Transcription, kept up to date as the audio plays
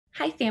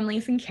Hi,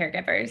 families and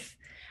caregivers.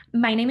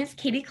 My name is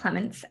Katie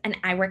Clements, and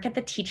I work at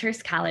the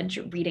Teachers College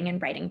Reading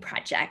and Writing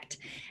Project.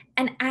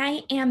 And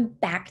I am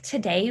back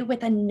today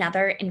with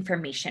another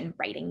information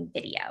writing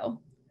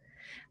video.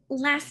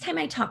 Last time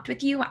I talked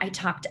with you, I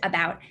talked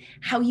about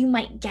how you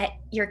might get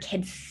your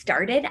kids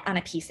started on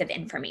a piece of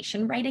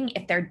information writing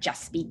if they're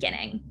just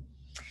beginning.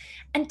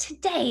 And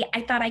today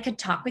I thought I could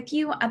talk with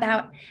you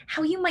about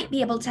how you might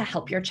be able to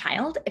help your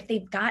child if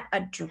they've got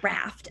a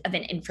draft of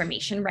an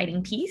information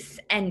writing piece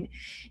and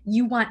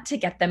you want to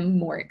get them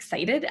more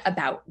excited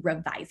about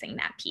revising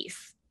that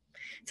piece.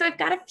 So I've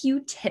got a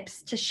few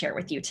tips to share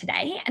with you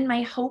today, and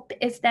my hope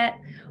is that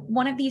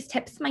one of these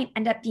tips might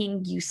end up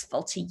being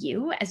useful to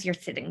you as you're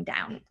sitting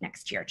down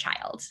next to your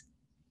child.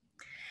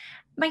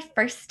 My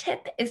first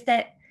tip is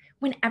that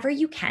whenever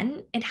you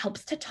can, it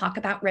helps to talk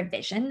about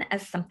revision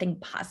as something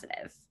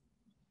positive.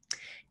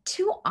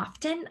 Too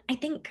often, I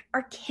think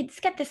our kids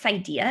get this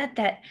idea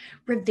that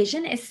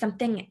revision is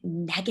something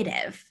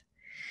negative.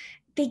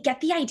 They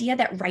get the idea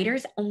that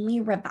writers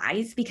only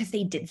revise because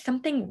they did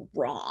something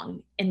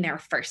wrong in their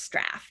first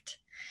draft,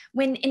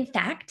 when in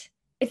fact,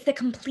 it's the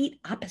complete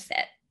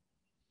opposite.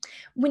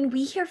 When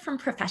we hear from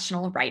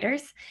professional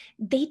writers,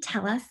 they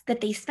tell us that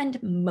they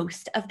spend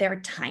most of their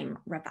time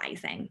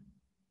revising.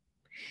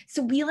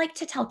 So we like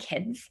to tell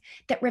kids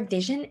that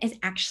revision is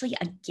actually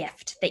a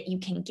gift that you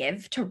can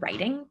give to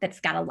writing that's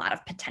got a lot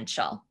of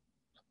potential.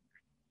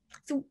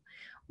 So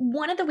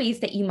one of the ways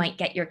that you might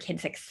get your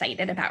kids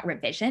excited about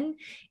revision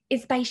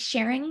is by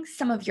sharing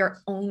some of your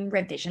own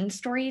revision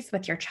stories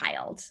with your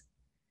child.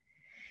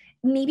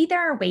 Maybe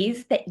there are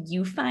ways that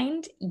you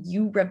find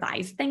you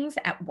revise things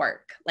at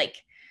work,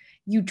 like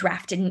you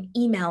drafted an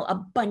email a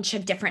bunch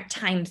of different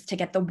times to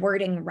get the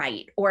wording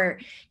right, or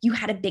you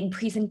had a big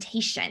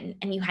presentation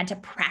and you had to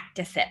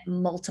practice it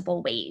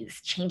multiple ways,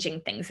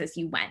 changing things as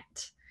you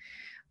went.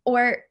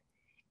 Or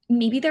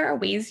maybe there are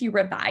ways you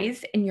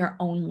revise in your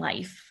own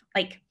life,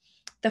 like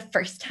the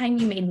first time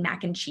you made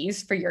mac and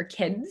cheese for your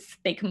kids,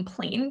 they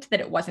complained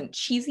that it wasn't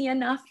cheesy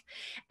enough.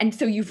 And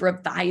so you've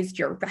revised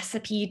your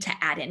recipe to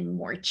add in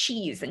more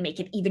cheese and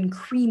make it even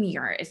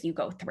creamier as you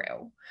go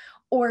through.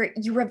 Or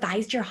you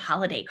revised your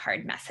holiday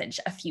card message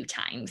a few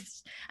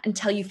times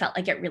until you felt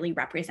like it really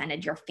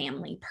represented your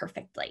family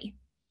perfectly.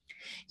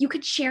 You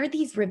could share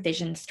these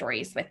revision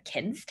stories with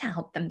kids to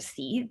help them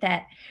see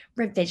that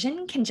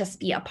revision can just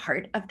be a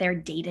part of their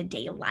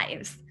day-to-day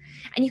lives.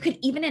 And you could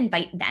even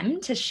invite them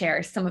to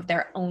share some of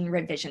their own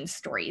revision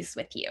stories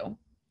with you.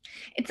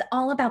 It's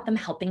all about them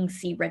helping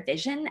see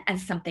revision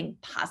as something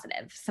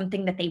positive,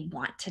 something that they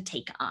want to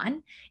take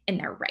on in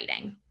their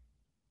writing.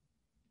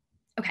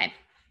 Okay,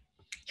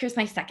 here's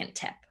my second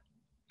tip.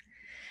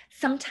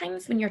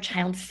 Sometimes when your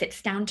child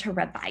sits down to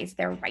revise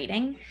their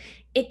writing,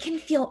 it can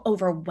feel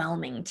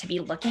overwhelming to be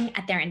looking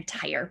at their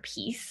entire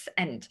piece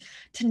and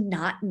to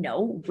not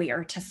know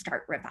where to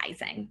start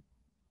revising.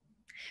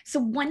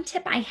 So one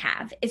tip I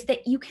have is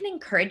that you can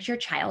encourage your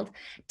child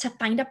to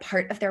find a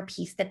part of their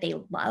piece that they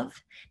love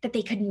that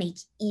they could make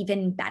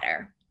even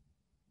better.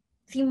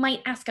 So you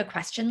might ask a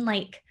question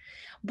like,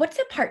 what's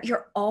a part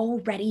you're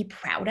already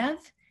proud of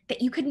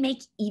that you could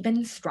make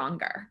even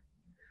stronger?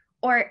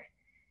 Or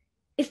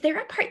is there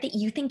a part that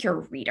you think your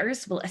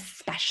readers will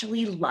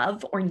especially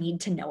love or need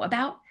to know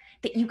about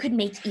that you could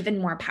make even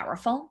more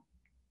powerful?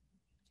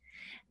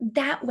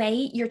 That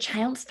way, your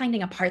child's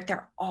finding a part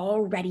they're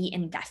already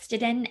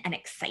invested in and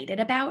excited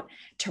about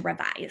to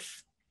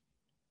revise.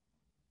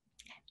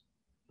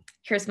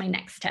 Here's my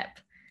next tip,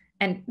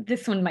 and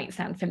this one might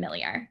sound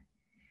familiar.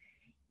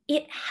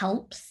 It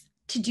helps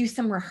to do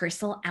some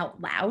rehearsal out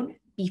loud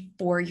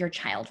before your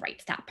child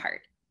writes that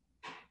part.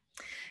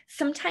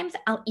 Sometimes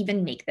I'll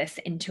even make this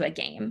into a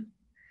game.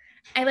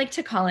 I like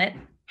to call it,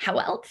 How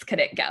Else Could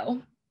It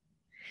Go?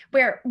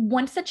 Where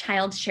once a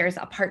child shares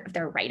a part of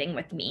their writing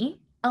with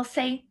me, I'll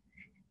say,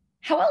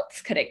 how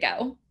else could it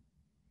go?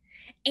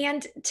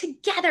 And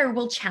together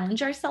we'll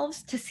challenge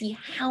ourselves to see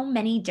how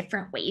many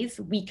different ways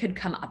we could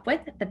come up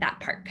with that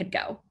part could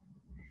go.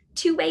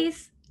 2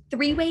 ways,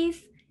 3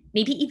 ways,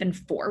 maybe even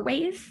 4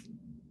 ways.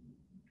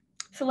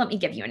 So let me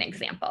give you an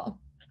example.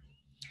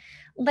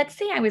 Let's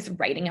say I was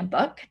writing a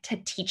book to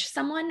teach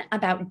someone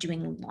about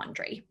doing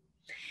laundry.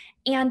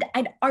 And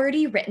I'd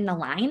already written a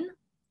line,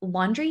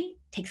 laundry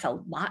takes a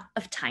lot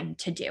of time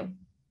to do.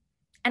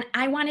 And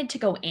I wanted to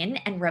go in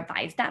and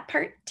revise that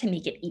part to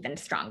make it even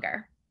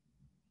stronger.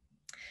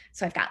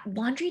 So I've got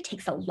laundry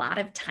takes a lot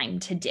of time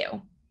to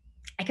do.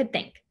 I could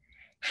think,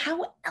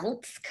 how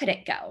else could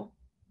it go?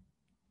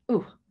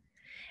 Ooh,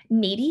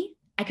 maybe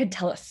I could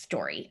tell a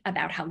story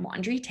about how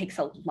laundry takes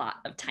a lot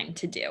of time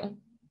to do.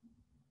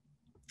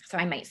 So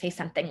I might say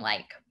something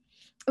like,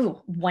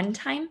 ooh, one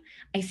time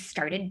I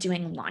started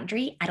doing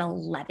laundry at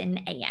 11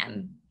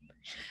 a.m.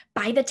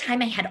 By the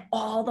time I had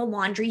all the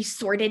laundry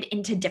sorted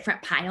into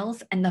different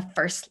piles and the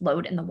first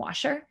load in the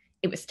washer,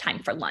 it was time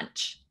for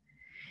lunch.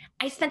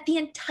 I spent the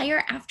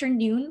entire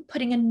afternoon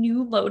putting a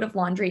new load of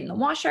laundry in the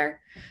washer,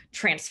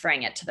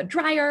 transferring it to the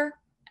dryer,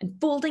 and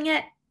folding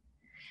it.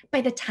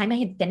 By the time I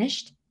had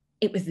finished,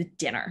 it was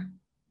dinner.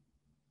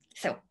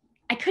 So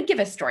I could give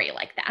a story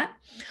like that.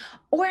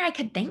 Or I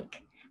could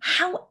think,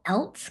 how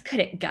else could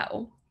it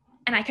go?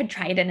 And I could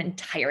try it an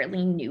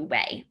entirely new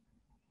way.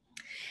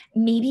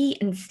 Maybe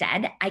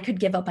instead, I could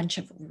give a bunch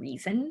of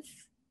reasons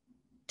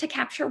to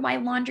capture why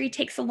laundry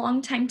takes a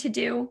long time to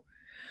do.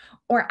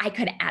 Or I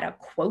could add a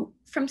quote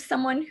from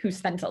someone who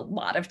spends a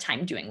lot of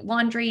time doing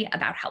laundry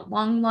about how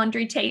long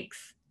laundry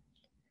takes.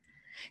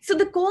 So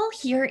the goal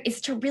here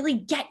is to really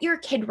get your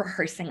kid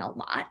rehearsing a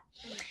lot.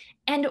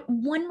 And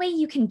one way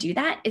you can do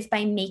that is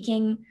by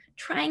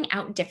trying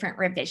out different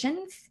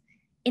revisions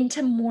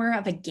into more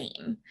of a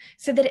game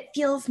so that it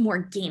feels more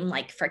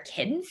game-like for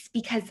kids,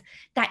 because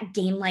that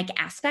game-like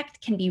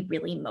aspect can be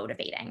really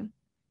motivating.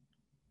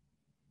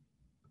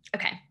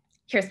 Okay,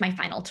 here's my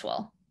final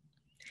tool.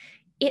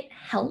 It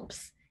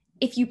helps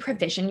if you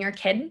provision your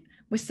kid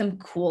with some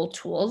cool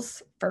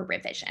tools for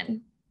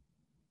revision.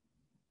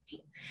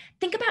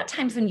 Think about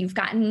times when you've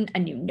gotten a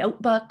new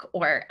notebook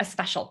or a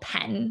special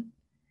pen.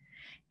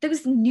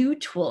 Those new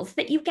tools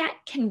that you get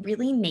can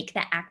really make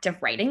the act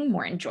of writing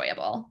more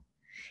enjoyable.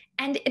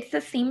 And it's the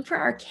same for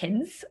our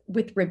kids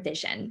with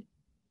revision.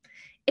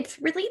 It's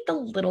really the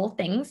little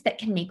things that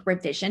can make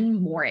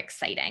revision more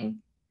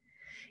exciting.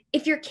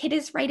 If your kid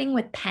is writing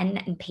with pen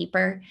and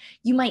paper,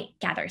 you might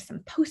gather some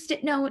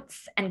Post-it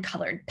notes and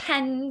colored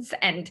pens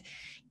and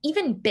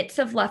even bits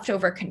of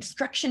leftover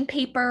construction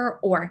paper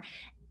or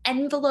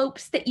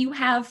envelopes that you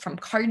have from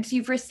cards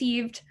you've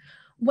received,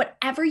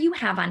 whatever you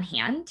have on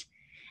hand,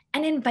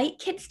 and invite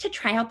kids to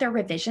try out their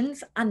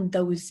revisions on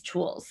those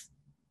tools.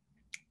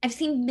 I've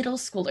seen middle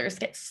schoolers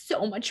get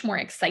so much more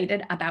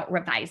excited about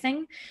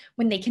revising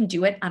when they can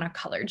do it on a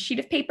colored sheet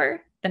of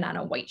paper than on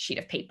a white sheet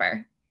of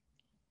paper.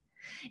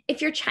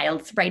 If your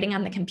child's writing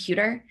on the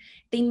computer,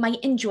 they might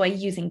enjoy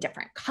using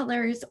different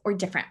colors or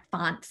different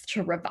fonts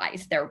to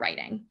revise their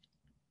writing.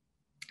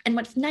 And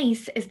what's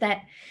nice is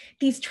that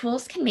these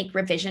tools can make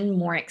revision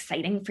more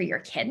exciting for your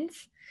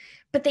kids,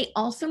 but they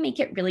also make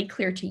it really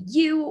clear to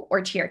you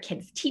or to your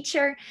kid's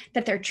teacher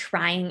that they're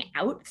trying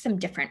out some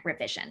different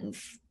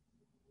revisions.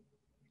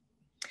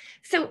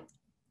 So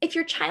if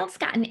your child's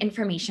got an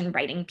information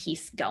writing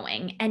piece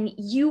going and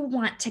you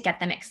want to get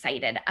them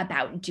excited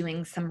about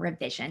doing some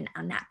revision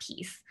on that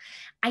piece,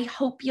 I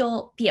hope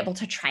you'll be able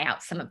to try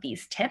out some of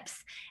these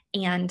tips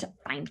and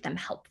find them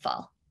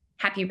helpful.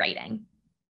 Happy writing.